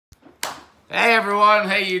Hey everyone,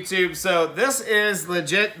 hey YouTube. So this is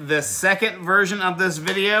legit the second version of this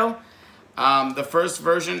video. The first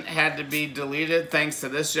version had to be deleted thanks to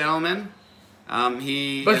this gentleman. Don't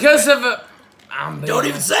even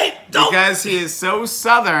say it. Because he is so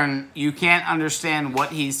southern, you can't understand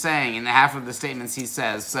what he's saying in half of the statements he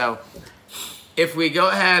says. So if we go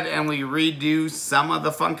ahead and we redo some of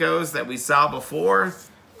the Funkos that we saw before,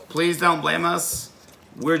 please don't blame us.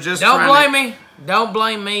 We're just Don't blame me. Don't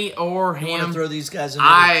blame me or him. I want to throw these guys in.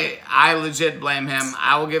 I legit blame him.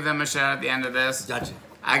 I will give them a shout at the end of this. Gotcha.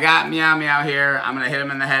 I got Meow Meow here. I'm gonna hit him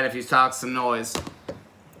in the head if he talks some noise.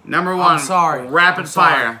 Number one. I'm sorry. Rapid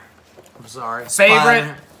fire. I'm sorry.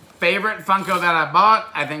 Favorite Funko that I bought.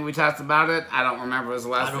 I think we talked about it. I don't remember if it was the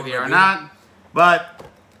last video or not. But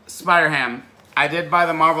Spider-Ham. I did buy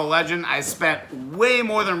the Marvel Legend. I spent way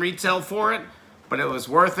more than retail for it, but it was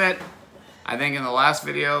worth it. I think in the last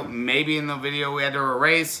video, maybe in the video we had to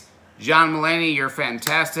erase. John Mulaney, you're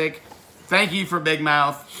fantastic. Thank you for Big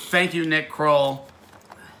Mouth. Thank you, Nick Kroll.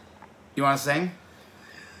 You want to sing?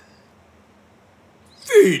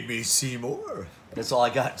 Feed me, Seymour. That's all I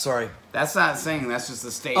got. Sorry. That's not singing. That's just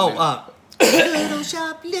a statement. Little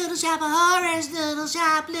shop of horrors, little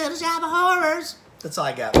shop of horrors. That's all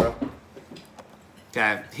I got, bro.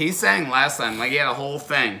 Okay, he sang last time. Like he had a whole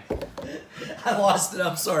thing. I lost it.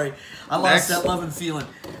 I'm sorry. I lost that love and feeling.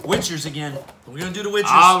 Witchers again. We're going to do the Witchers.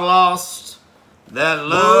 I lost that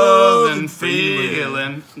love and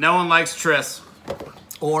feeling. No one likes Triss.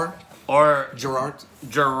 Or Gerard.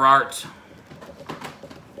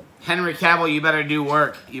 Henry Cavill, you better do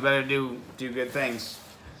work. You better do good things.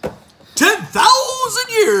 10,000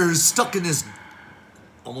 years stuck in this.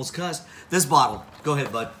 Almost cussed. This bottle. Go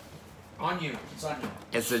ahead, bud. On you. It's on you.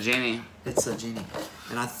 It's a genie. It's a genie.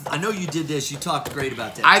 And I know you did this. You talked great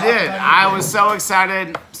about that. I did. I was so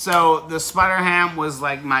excited. So the Spider-Ham was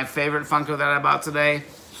like my favorite Funko that I bought today.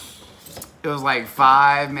 It was like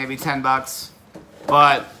 $5, maybe $10.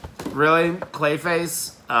 But really,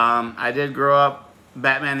 Clayface, I did grow up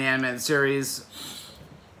Batman the Animated Series.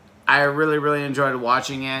 I really enjoyed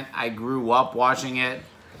watching it. I grew up watching it.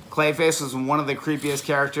 Clayface was one of the creepiest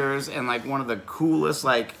characters and like one of the coolest,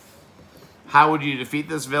 like, how would you defeat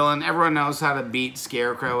this villain? Everyone knows how to beat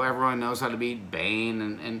Scarecrow. Everyone knows how to beat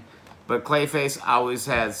Bane. But Clayface always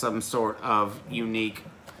had some sort of unique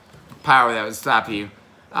power that would stop you.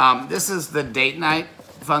 This is the Date Night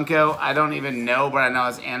Funko. I don't even know, but I know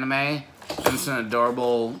it's anime. And it's an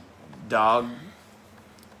adorable dog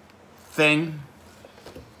thing.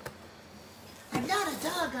 I'm not a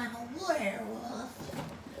dog, I'm a werewolf.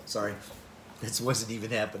 Sorry. This wasn't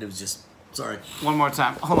even happening. It was just... Sorry. One more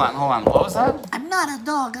time. Hold on. What was that? I'm not a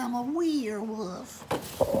dog, I'm a werewolf.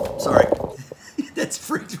 Sorry. That's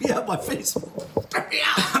freaked me out, my face.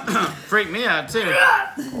 Freaked me out, too.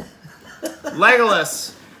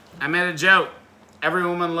 Legolas. I made a joke. Every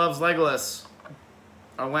woman loves Legolas.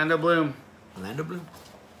 Orlando Bloom. Orlando Bloom?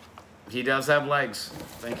 He does have legs.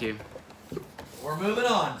 Thank you. We're moving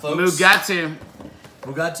on, folks. Mugatu.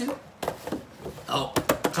 Mugatu? Oh,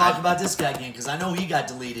 talk about this guy again, because I know he got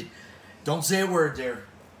deleted. Don't say a word there.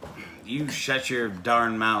 You shut your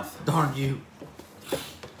darn mouth. Darn you.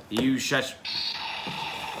 You shut...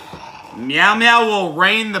 Meow Meow will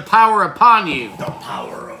rain the power upon you. The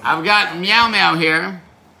power of... I've got Meow Meow here.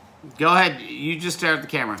 Go ahead. You just stare at the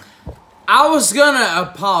camera. I was gonna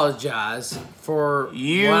apologize for what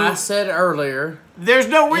I said earlier. There's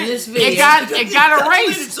no reason. It got erased.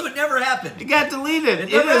 Deleted, so it never happened. It got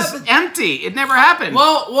deleted. It was empty. It never happened.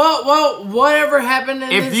 Well, whatever happened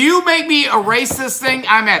in If you make me erase this thing,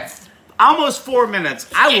 I'm at almost 4 minutes.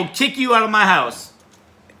 I will kick you out of my house.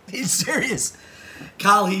 He's serious.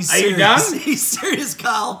 Kyle, he's serious. Are you done? He's serious,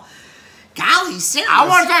 Kyle. Kyle, he's serious. I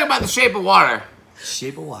want to talk about The Shape of Water.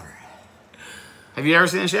 Shape of Water. Have you ever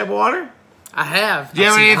seen The Shape of Water? I have. Do you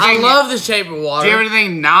have anything? I love The Shape of Water. Do you have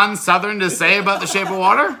anything non-Southern to say about The Shape of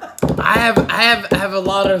Water? I have a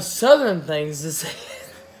lot of Southern things to say.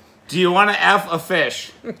 Do you want to F a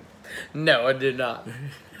fish? No, I did not.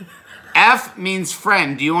 F means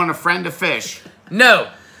friend. Do you want to friend a fish? No,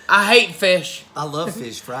 I hate fish. I love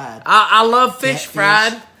fish fried. I love fish Catfish.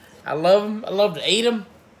 fried. I love them. I love to eat them.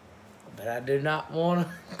 But I do not want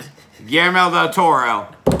to. Guillermo del Toro.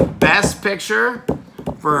 Best picture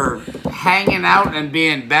for hanging out and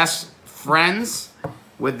being best friends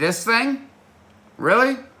with this thing?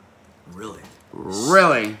 Really? Really?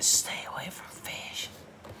 Really? Stay away from fish.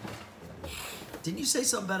 Didn't you say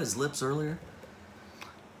something about his lips earlier?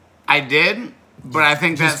 I did, but I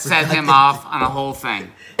think that set him off on a whole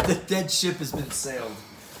thing. The dead ship has been sailed.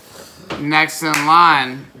 Next in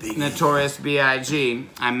line, Notorious B.I.G.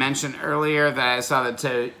 I mentioned earlier that I saw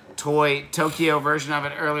the toy Tokyo version of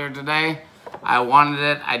it earlier today. I wanted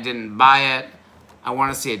it. I didn't buy it. I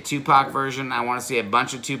want to see a Tupac version. I want to see a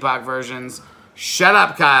bunch of Tupac versions. Shut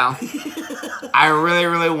up, Kyle. I really,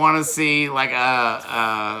 really want to see like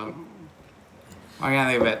I can't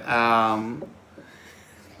think of it.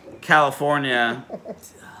 California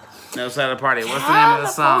knows how to party. What's the name of the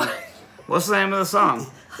song? What's the name of the song?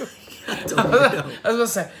 I was gonna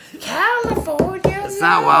say California. It's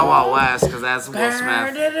not Wild Wild West because that's Will Smith.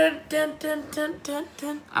 Smith.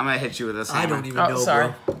 I'm gonna hit you with this. I Hammer. don't even know,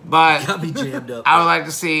 sorry. bro. But Got me jammed up. I would like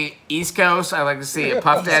to see East Coast. I'd like to see a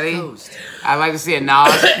Puff Daddy. Coast. I'd like to see a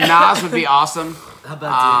Nas. Nas would be awesome. How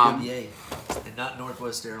about the NWA and not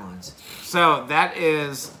Northwest Airlines? So that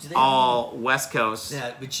is they- all West Coast.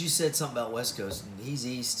 Yeah, but you said something about West Coast, and he's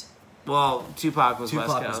East. Well, Tupac was Tupac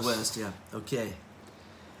West Coast. was West, yeah. Okay.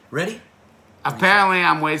 Ready? Apparently,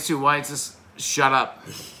 I'm way too white to shut up.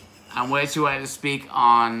 I'm way too white to speak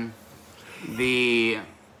on the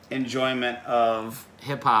enjoyment of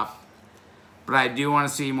hip hop. But I do want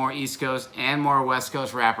to see more East Coast and more West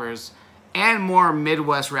Coast rappers and more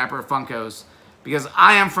Midwest rapper Funkos because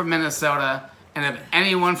I am from Minnesota. And if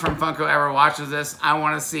anyone from Funko ever watches this, I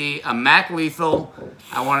want to see a Mac Lethal.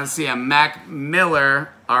 I want to see a Mac Miller,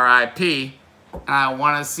 R.I.P. And I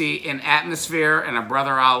want to see an Atmosphere and a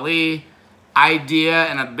Brother Ali, idea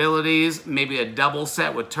and abilities, maybe a double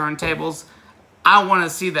set with turntables. I want to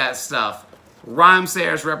see that stuff.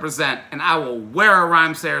 Rhymesayers represent, and I will wear a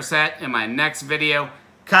Rhymesayers hat in my next video.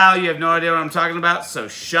 Kyle, you have no idea what I'm talking about, so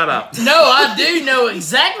shut up. No, I do know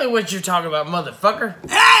exactly what you're talking about, motherfucker.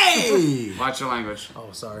 Hey! Watch your language.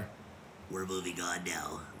 Oh, sorry. We're moving on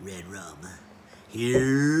now. Red rum.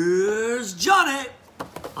 Here's Johnny.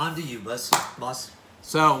 On to you, boss.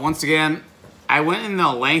 So, once again, I went into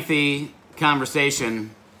a lengthy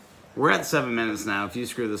conversation. We're at 7 minutes now. If you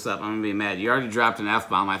screw this up, I'm going to be mad. You already dropped an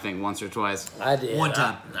F-bomb, I think, once or twice. I did. One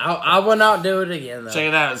time. I will not do it again, though. Check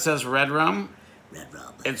it out. It says Red Rum. Red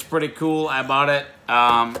rum. It's pretty cool. I bought it.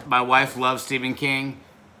 My wife loves Stephen King.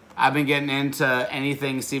 I've been getting into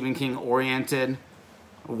anything Stephen King oriented,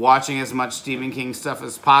 watching as much Stephen King stuff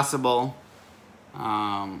as possible.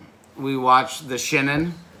 We watched The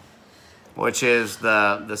Shining, which is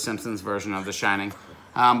the Simpsons version of The Shining.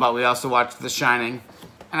 But we also watched The Shining.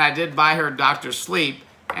 And I did buy her Dr. Sleep.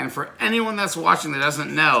 And for anyone that's watching that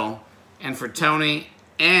doesn't know, and for Tony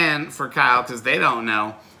and for Kyle, because they don't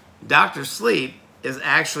know, Dr. Sleep is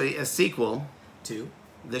actually a sequel Two.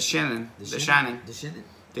 The Shining. The Shining. The Shining.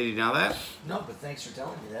 Did you know that? No, but thanks for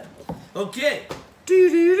telling me that. Okay.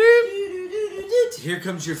 Here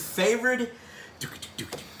comes your favorite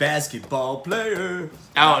basketball player.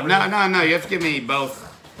 Oh, no. You have to give me both.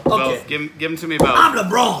 Okay. Both. Give them to me both. I'm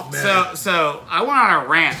LeBron, man. So I went on a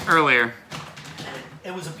rant earlier.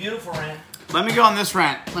 It was a beautiful rant. Let me go on this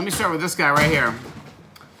rant. Let me start with this guy right here.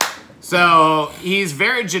 So he's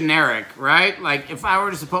very generic, right? Like if I were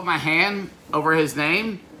just to put my hand over his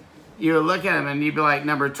name, you would look at him and you'd be like,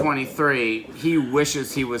 number 23. He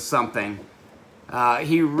wishes he was something.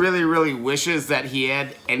 He really, really wishes that he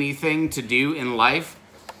had anything to do in life.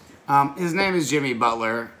 His name is Jimmy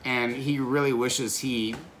Butler, and he really wishes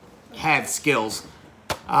he had skills.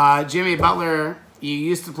 Jimmy Butler, you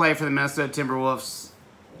used to play for the Minnesota Timberwolves.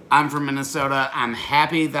 I'm from Minnesota. I'm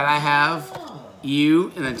happy that I have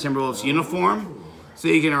you in the Timberwolves uniform so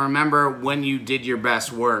you can remember when you did your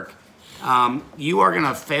best work. You are going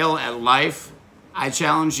to fail at life. I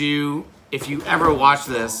challenge you, if you ever watch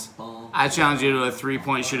this, I challenge you to a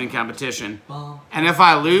three-point shooting competition. And if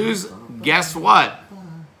I lose, guess what?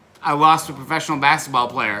 I lost to a professional basketball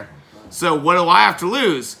player. So what do I have to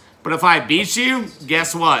lose? But if I beat you,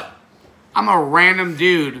 guess what? I'm a random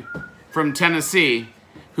dude from Tennessee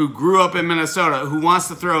who grew up in Minnesota who wants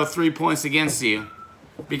to throw 3 points against you.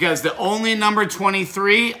 Because the only number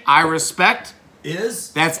 23 I respect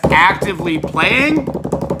that's actively playing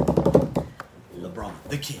LeBron,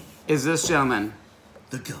 the king, is this gentleman,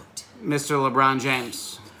 the GOAT, Mr. LeBron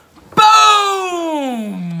James.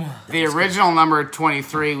 Boom! The original number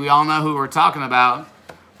 23, we all know who we're talking about.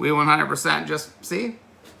 We 100% just, see?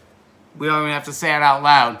 We don't even have to say it out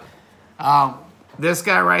loud. This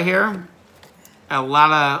guy right here, a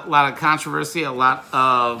lot of controversy, a lot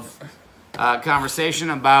of conversation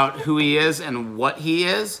about who he is and what he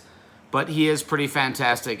is, but he is pretty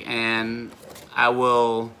fantastic, and I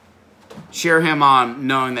will cheer him on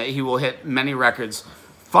knowing that he will hit many records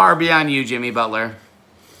far beyond you, Jimmy Butler,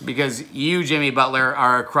 because you, Jimmy Butler,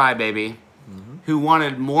 are a crybaby who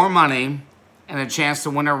wanted more money and a chance to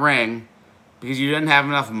win a ring because you didn't have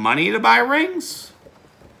enough money to buy rings.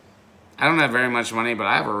 I don't have very much money, but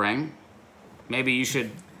I have a ring. Maybe you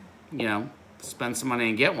should, you know, spend some money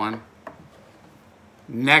and get one.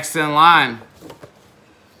 Next in line,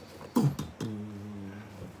 the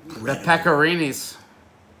Pecorinis.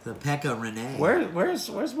 The Pekka Renee. Where's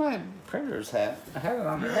my Predators hat? I had it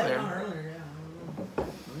on earlier.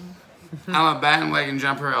 I'm a bandwagon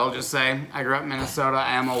jumper, I'll just say. I grew up in Minnesota.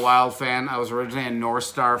 I am a Wild fan. I was originally a North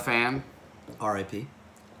Star fan. R.I.P.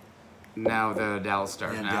 No, the Dallas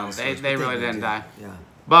Stars. Yeah, No, Dallas they Stars, but really they didn't did. die. Yeah.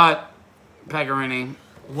 But Pecorini,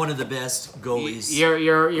 One of the best goalies.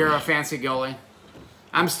 you're a fancy goalie.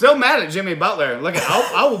 I'm still mad at Jimmy Butler. Look at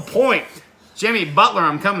I will point. Jimmy Butler,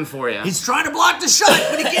 I'm coming for you. He's trying to block the shot,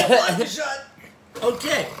 but he can't block the shot.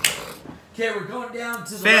 Okay. Okay, we're going down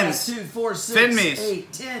to the last 2, 4, 6, Fin me's.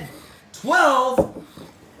 8, 10, 12.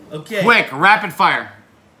 Okay. Quick, rapid fire.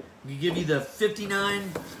 We give you the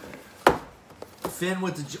 59 Finn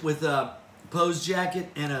with a pose jacket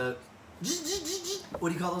and a what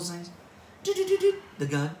do you call those things? The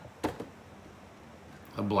gun.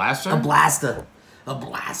 A blaster? A blaster. A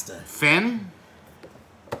blaster. Finn?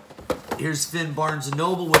 Here's Finn Barnes and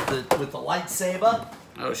Noble with the lightsaber.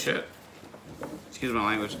 Oh shit. Excuse my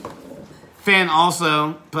language. Finn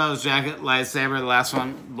also, pose jacket, lightsaber, the last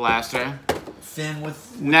one, blaster. Finn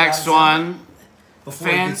with Next one, before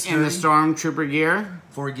Finn he gets in the dirty. Stormtrooper gear.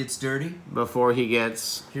 Before he gets dirty. Before he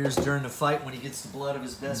gets... Here's during the fight when he gets the blood of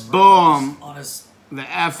his best friend Boom. on his The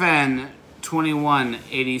FN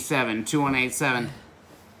 2187, 2187.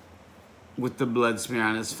 With the blood smear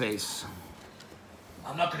on his face.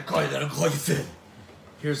 I'm not gonna call you that, I'm gonna call you Finn.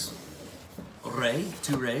 Here's Ray,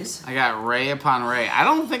 2 Rays. I got Ray upon Ray. I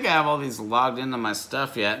don't think I have all these logged into my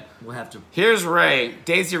stuff yet. We'll have to. Here's Ray.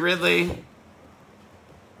 Daisy Ridley.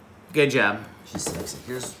 Good job. She's sexy.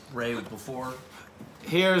 Here's Ray with before.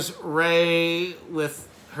 Here's Ray with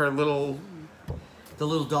her little... The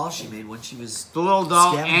little doll she made when she was The little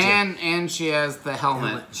doll, scavenger. and she has the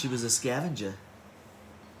helmet. She was a scavenger.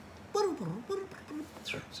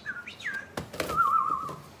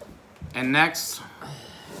 And next,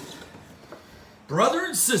 Brother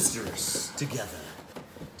and sisters together.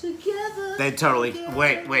 Together. they totally...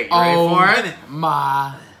 Wait, you ready Oh for it?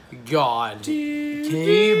 my God! Can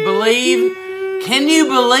you believe? Can you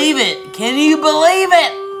believe it? Can you believe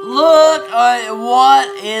it? Look at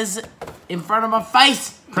what is in front of my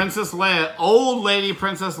face. Princess Leia, old lady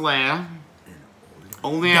Princess Leia.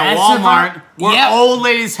 Only at That's Walmart, the- where Yep. old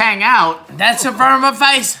ladies hang out. That's in front of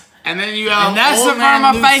my face. And then you have And that's old in front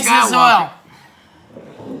man of my Luke face as Skywalker. well.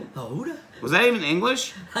 Oh, Was that even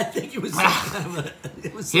English? I think it was some kind of a.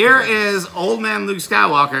 It was Here is old man Luke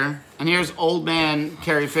Skywalker, and here's old man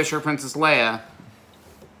Carrie Fisher, Princess Leia.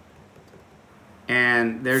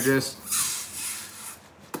 And they're just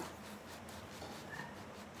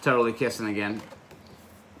totally kissing again.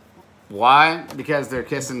 Why? Because they're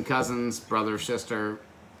kissing cousins, brother, sister,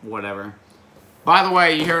 whatever. By the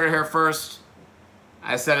way, you heard it here first.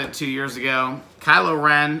 I said it 2 years ago. Kylo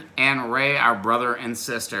Ren and Rey are brother and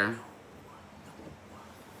sister.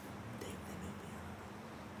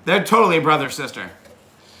 They're totally brother sister.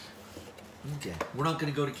 Okay, we're not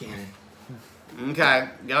gonna go to canon. Okay,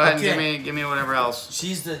 go ahead Okay. and give me whatever else.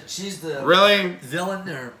 She's the Really? villain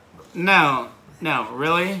or No,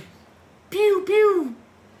 really? Pew pew,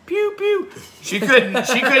 pew pew. She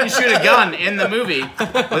couldn't shoot a gun in the movie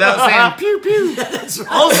without saying pew pew. that's right.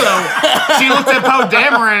 Also, she looked at Poe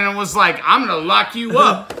Dameron and was like, "I'm gonna lock you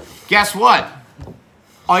up." Guess what?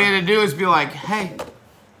 All you had to do is be like, "Hey,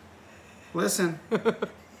 listen."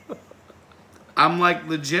 I'm like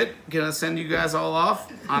legit gonna send you guys all off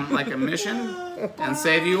on like a mission and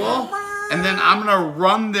save you all. And then I'm gonna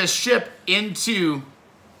run this ship into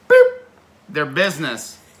boop, their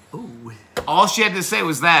business. Ooh. All she had to say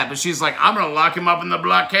was that, but she's like, I'm gonna lock him up in the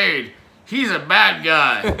blockade. He's a bad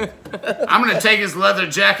guy. I'm gonna take his leather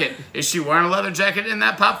jacket. Is she wearing a leather jacket in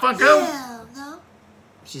that Pop Funko? Hell no.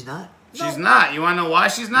 She's not. She's not. You wanna know why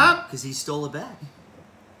she's not? Because he stole it back.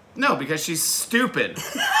 No, because she's stupid.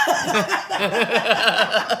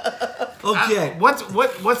 Okay. What's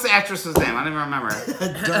the actress's name? I don't even remember.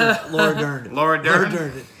 Laura Dern. Laura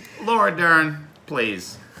Dern? Laura Dern,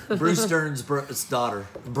 please. Bruce Dern's daughter.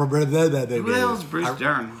 Who the hell's Bruce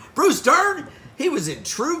Dern? Bruce Dern. He was in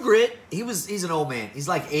True Grit. He's an old man. He's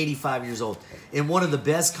like 85 years old. In one of the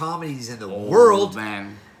best comedies in the world.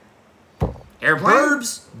 Man. Airplane?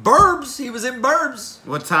 Burbs. He was in Burbs.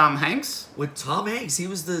 With Tom Hanks? With Tom Hanks. He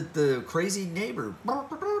was the crazy neighbor. And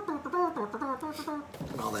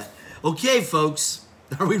all that. Okay, folks.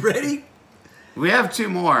 Are we ready? We have two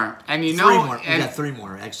more. And you know... Three more. And, We got three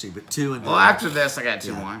more, actually. But two and well, after this, I got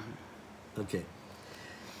two Yeah. more. Okay.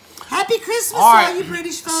 Happy Christmas, All right. all you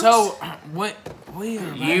British folks. So, what? We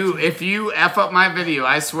are If you F up my video,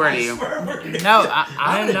 I swear to you. No,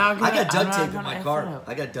 I'm not gonna. I got duct I'm tape not in my gonna car. F it up.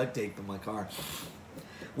 I got duct tape in my car.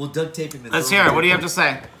 We'll duct tape him. Let's hear it. What do you have to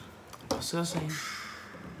say? I was gonna say.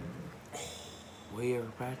 We are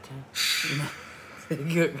about to.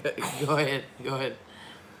 Go ahead. Go ahead.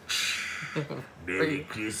 Merry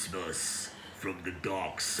Christmas from the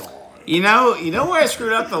dark side. You know where I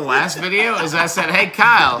screwed up the last video is I said, "Hey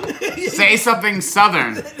Kyle, say something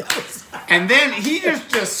Southern," and then he just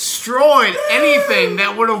destroyed anything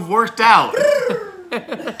that would have worked out.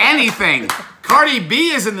 Anything. Cardi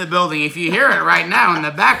B is in the building. If you hear it right now in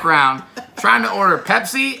the background, trying to order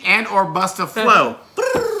Pepsi and or bust a flow.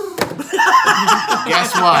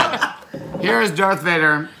 Guess what? Here is Darth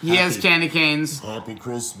Vader. He has candy canes. Happy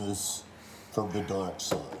Christmas from the dark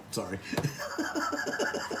side. Sorry.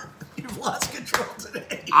 You've lost control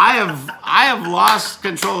today. I have lost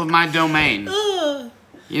control of my domain.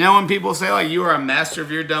 You know when people say like you are a master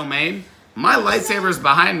of your domain? My lightsaber's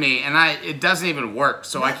behind me and it doesn't even work,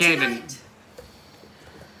 so I can't even.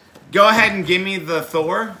 Go ahead and give me the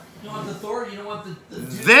Thor. You want the Thor? You don't want the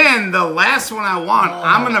Then the last one I want,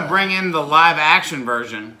 I'm gonna bring in the live action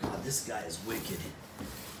version. God, this guy is wicked.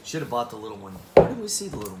 Should have bought the little one. Where did we see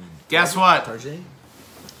the little one? Guess what? Target?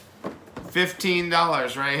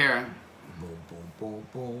 $15 right here. Boom, boom, boom,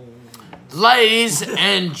 boom. Ladies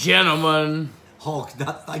and gentlemen. Hulk.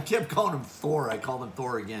 I kept calling him Thor. I called him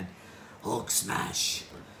Thor again. Hulk smash.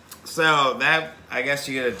 So that I guess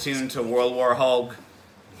you get attuned to World War Hulk,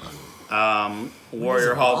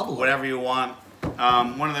 Warrior Hulk, whatever you want.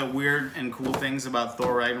 One of the weird and cool things about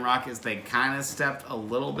Thor Ragnarok is they kind of stepped a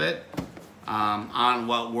little bit on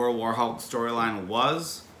what World War Hulk storyline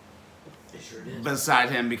was. They sure did. Beside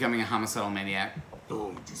him becoming a homicidal maniac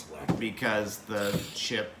Oh, just whacked. because the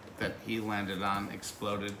ship that he landed on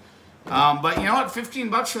exploded. But you know what?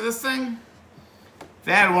 $15 for this thing.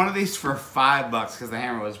 They had one of these for $5 because the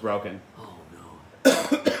hammer was broken. Oh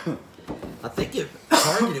no. I think at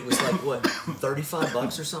Target it was like what,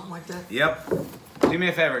 $35 or something like that. Yep. Do me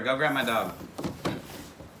a favor. Go grab my dog.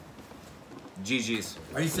 GG's.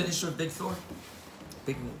 Are you finished with Big Thor?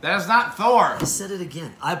 Big. That is not Thor. I said it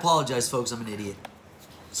again. I apologize, folks. I'm an idiot.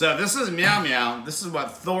 So this is Meow Meow. This is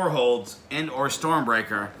what Thor holds and or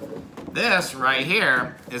Stormbreaker. This right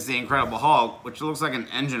here is the Incredible Hulk, which looks like an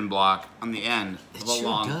engine block on the end It of a sure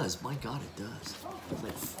long. does. My God, it does.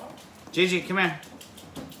 Like, Gigi, come here.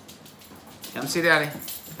 Come see Daddy.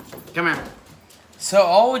 Come here. So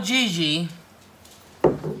old Gigi.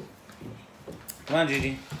 Come on,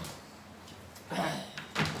 Gigi.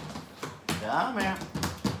 Come here.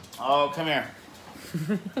 Oh, come here.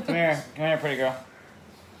 Come here. Come here, pretty girl.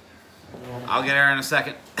 I'll get her in a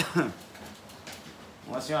second.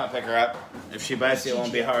 Unless you want to pick her up. If she bites you, it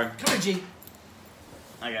won't be hard. come here, G.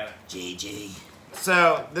 I got it. GG.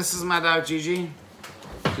 So, this is my dog, Gigi.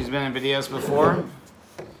 She's been in videos before.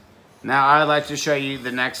 Now, I'd like to show you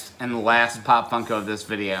the next and the last Pop Funko of this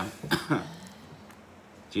video.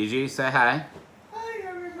 Gigi, say hi. Hi,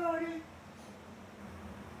 everybody.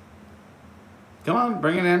 Come on,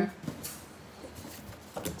 bring it in.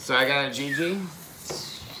 So, I got a Gigi.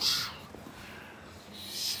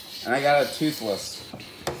 And I got a Toothless.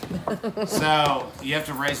 So, you have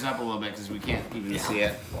to raise it up a little bit because we can't even see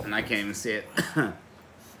it. And I can't even see it.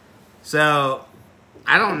 So,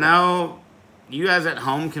 I don't know. You guys at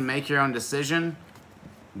home can make your own decision.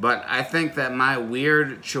 But I think that my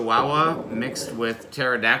weird Chihuahua mixed with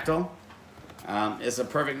Pterodactyl is a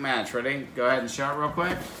perfect match. Ready? Go ahead and show it real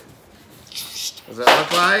quick. What does it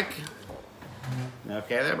look like?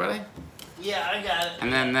 Okay there, buddy? Yeah, I got it.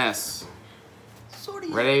 And then this. Sort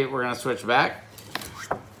of. Ready? We're going to switch back.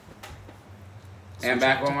 And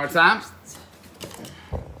back one more time.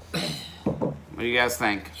 What do you guys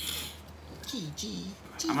think? GG.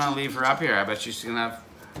 I'm going to leave her up here. I bet she's going to have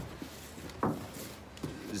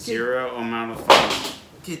zero amount of fun.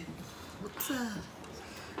 Get, what's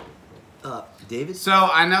David? So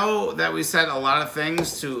I know that we said a lot of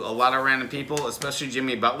things to a lot of random people, especially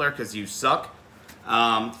Jimmy Butler, because you suck.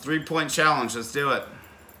 3-point challenge. Let's do it.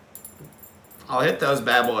 I'll hit those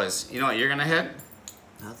bad boys. You know what you're going to hit?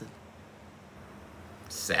 Nothing.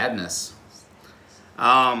 Sadness.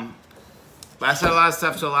 But I said a lot of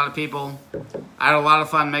stuff to a lot of people. I had a lot of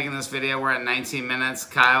fun making this video. We're at 19 minutes.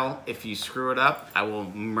 Kyle, if you screw it up, I will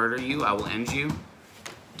murder you. I will end you.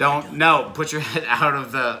 No, put your head out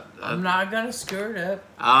of the... I'm not gonna screw it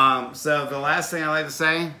up. So the last thing I'd like to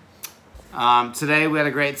say, today we had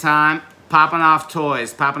a great time. Popping Off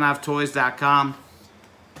Toys, poppingofftoys.com.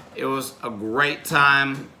 It was a great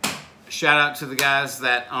time shout out to the guys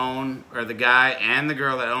that own, or the guy and the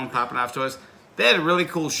girl that own Poppin' Off Toys. They had really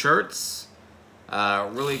cool shirts.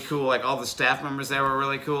 Really cool, like all the staff members there were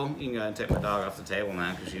really cool. You can go ahead and take my dog off the table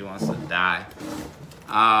now because she wants to die.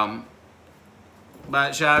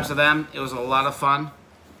 But shout out to them. It was a lot of fun.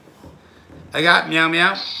 I got Meow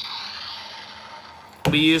Meow.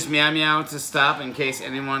 We used Meow Meow to stop in case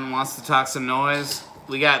anyone wants to talk some noise.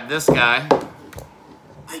 We got this guy.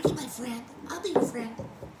 Are you my friend? I'll be your friend.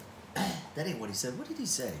 That ain't what he said. What did he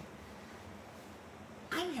say?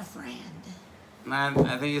 I'm your friend. Man,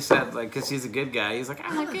 I think he said, like, because he's a good guy. He's like,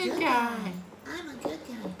 I'm a good guy. I'm a good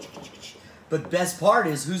guy. But best part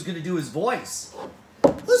is, who's going to do his voice?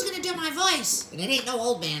 Who's gonna do my voice? And it ain't no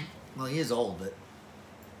old man. Well, he is old, but...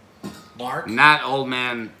 Mark? Not old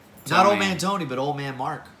man Tony. Not old man Tony, but old man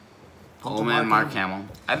Mark. Old man Mark Hamill.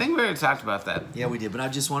 I think we already talked about that. Yeah, we did, but I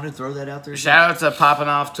just wanted to throw that out there. Shout out to Poppin'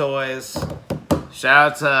 Off Toys.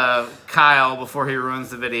 Shout out to Kyle before he ruins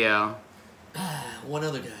the video. One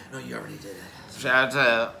other guy. No, you already did it. Shout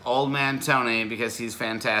out to old man Tony because he's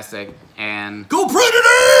fantastic. And Go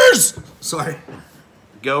Predators! Sorry.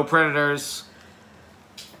 go Predators.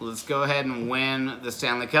 Let's go ahead and win the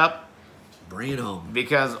Stanley Cup. Bring it home.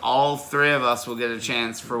 Because all three of us will get a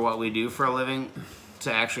chance for what we do for a living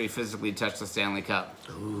to actually physically touch the Stanley Cup.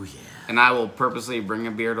 Oh, yeah. And I will purposely bring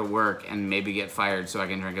a beer to work and maybe get fired so I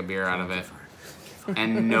can drink a beer out of it.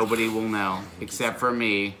 And nobody will know except for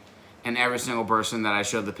me and every single person that I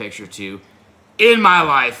showed the picture to in my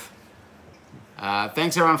life.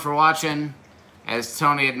 Thanks everyone for watching. As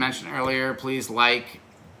Tony had mentioned earlier, please like,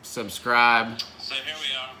 subscribe. So here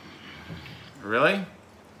we are. Really?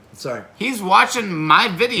 Sorry. He's watching my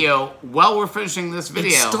video while we're finishing this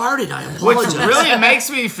video. It started. I Which apologize. really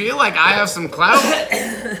makes me feel like I have some clout.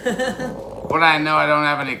 But I know I don't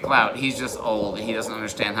have any clout. He's just old. He doesn't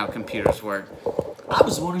understand how computers work. I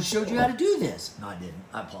was the one who showed you how to do this. No, I didn't.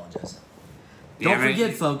 I apologize. Don't Yeah,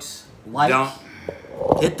 forget, folks. Like, Don't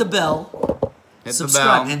hit the bell, hit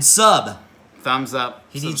subscribe, the bell. and sub. Thumbs up.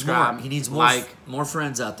 He needs subscribe, more. He needs more. Like, More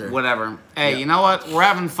friends out there. whatever. Hey, Yeah. you know what? We're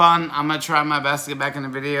having fun. I'm gonna try my best to get back into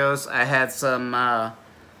videos. I had some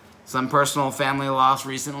personal family loss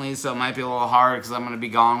recently, so it might be a little hard because I'm gonna be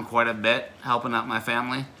gone quite a bit helping out my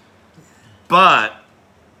family. But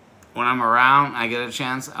when I'm around, I get a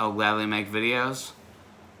chance, I'll gladly make videos.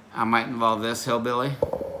 I might involve this hillbilly.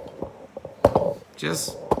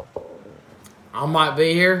 Just I might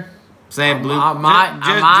be here. say blue. I might.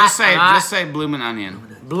 Just say bloomin'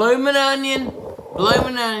 onion. Bloomin' onion.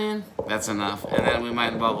 Bloomin' onion. That's enough. And then we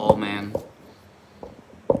might involve old man.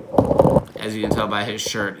 As you can tell by his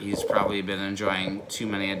shirt, he's probably been enjoying too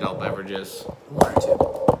many adult beverages. One or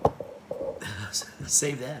two.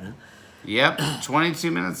 Save that, huh? Yep,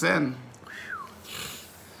 22 minutes in.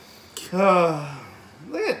 Look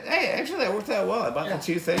at, hey, actually that worked out well. I bought the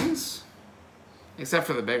two things. Except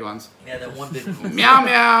for the big ones. Yeah, that one big. Meow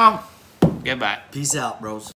meow. Goodbye. Peace out, bros.